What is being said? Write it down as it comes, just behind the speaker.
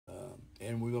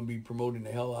and we're gonna be promoting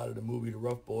the hell out of the movie The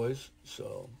Rough Boys.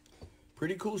 So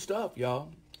pretty cool stuff, y'all.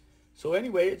 So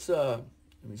anyway, it's let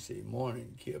me see,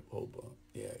 morning, Kip Hopa,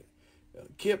 yeah.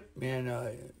 Kip, man,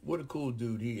 what a cool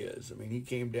dude he is. I mean, he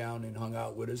came down and hung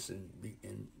out with us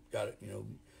and got it,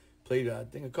 played I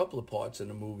think a couple of parts in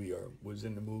the movie or was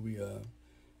in the movie.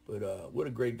 But what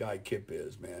a great guy Kip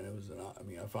is, man. It was I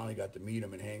mean, I finally got to meet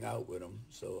him and hang out with him.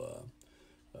 So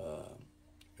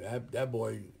that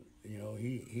boy,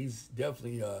 he's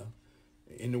definitely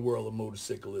in the world of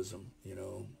motorcyclism.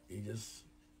 He just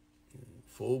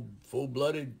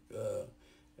full-blooded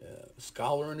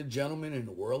scholar and a gentleman in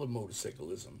the world of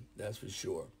motorcyclism. That's for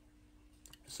sure.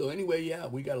 So anyway, yeah,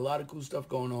 we got a lot of cool stuff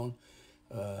going on.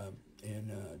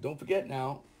 And don't forget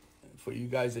now, for you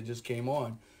guys that just came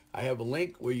on, I have a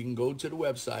link where you can go to the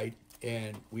website,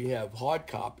 and we have hard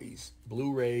copies,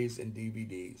 Blu-rays, and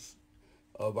DVDs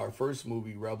of our first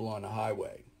movie, Rebel on the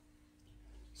Highway.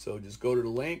 So just go to the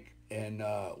link, and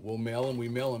we'll mail them. We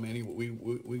mail them anywhere.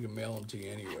 We can mail them to you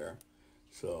anywhere.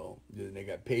 So they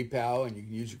got PayPal, and you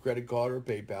can use your credit card or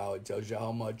PayPal. It tells you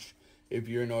how much if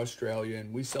you're in Australia,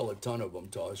 and we sell a ton of them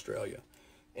to Australia.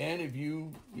 And if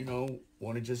you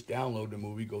want to just download the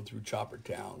movie, go through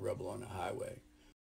Choppertown, Rebel on the Highway.